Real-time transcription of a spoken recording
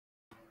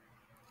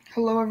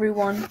Hello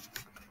everyone.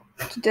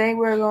 Today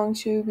we're going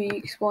to be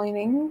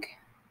explaining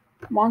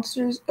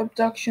Monsters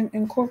Abduction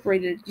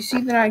Incorporated. You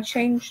see that I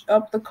changed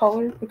up the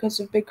color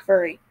because of Big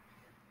Furry.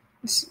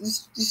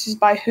 This is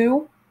by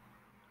who?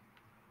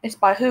 It's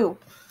by who?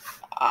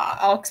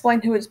 I'll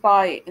explain who it's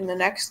by in the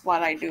next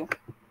slide I do.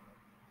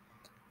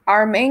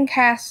 Our main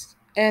cast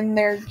and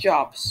their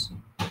jobs.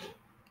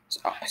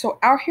 So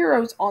our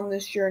heroes on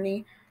this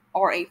journey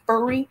are a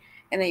furry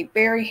and a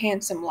very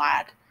handsome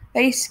lad.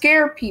 They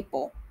scare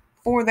people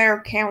for their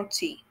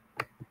county.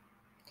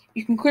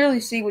 You can clearly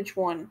see which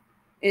one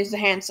is the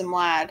handsome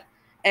lad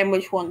and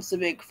which one's the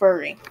big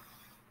furry.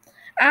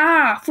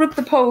 Flip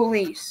the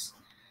police!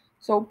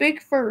 So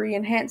Big Furry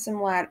and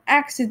Handsome Lad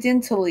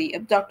accidentally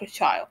abduct a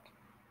child.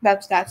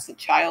 That's the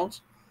child.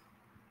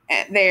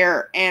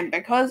 And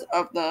because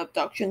of the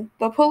abduction,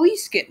 the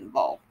police get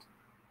involved.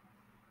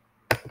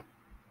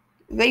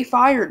 They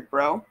fired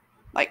bro.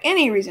 Like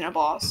any reasonable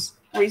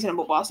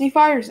boss, he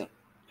fires him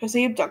because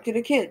he abducted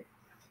a kid.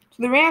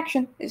 So the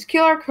reaction is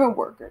kill our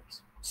co-workers.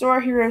 So our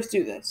heroes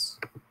do this.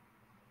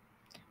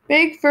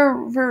 Big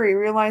Furry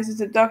realizes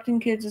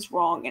abducting kids is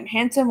wrong, and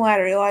Handsome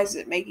Lad realizes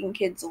that making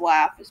kids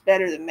laugh is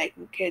better than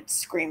making kids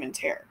scream in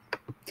terror.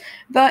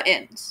 The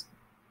ends.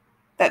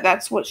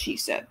 That's what she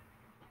said.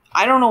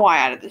 I don't know why I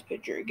added this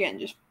picture. Again,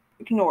 just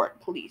ignore it,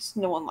 please.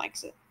 No one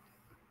likes it.